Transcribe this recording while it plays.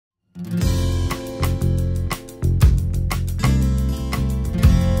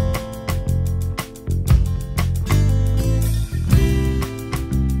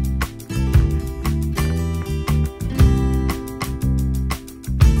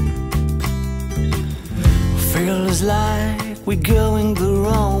Feels like we're going the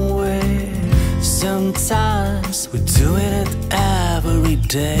wrong way. Sometimes we're doing it every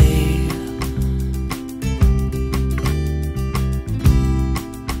day.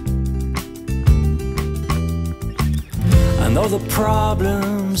 I know the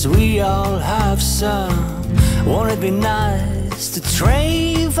problems, we all have some. Won't it be nice to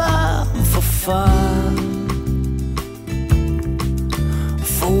travel for fun?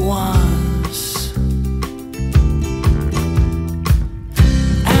 For once.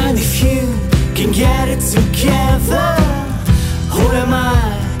 And if you can get it together, who am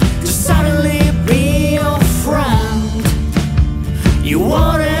I to suddenly be your friend? You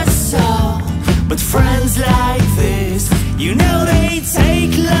want it so, but friends like this, you know they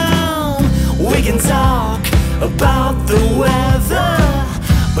take long. We can talk about the weather,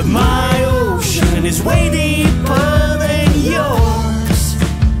 but my ocean is way deeper than yours.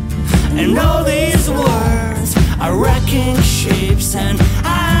 And all these words are wrecking ships, and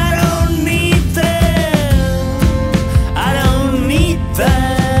I don't need them. I don't need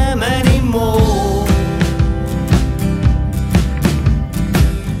them anymore.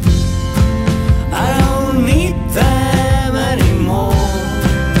 I don't need them anymore.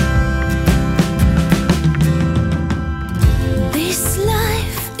 This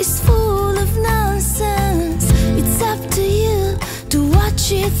life is full of nonsense. It's up to you to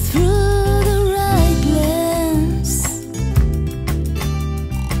watch it through the right lens.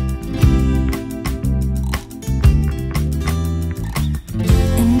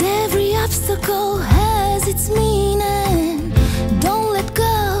 And every obstacle has its meaning. Don't let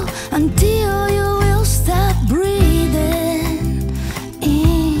go until you will stop breathing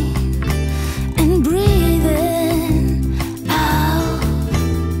in and breathing out.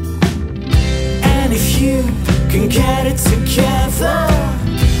 And if you can get it together,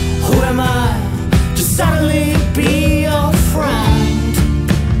 who am I to suddenly be your friend?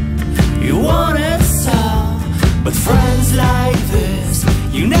 You want it so, but friends like this,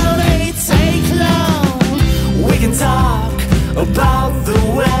 you know they take long. We can talk about the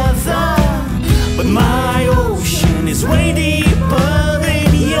weather, but my ocean is way deeper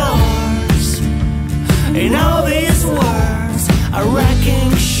than yours. And all these words are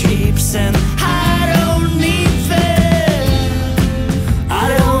wrecking ships, and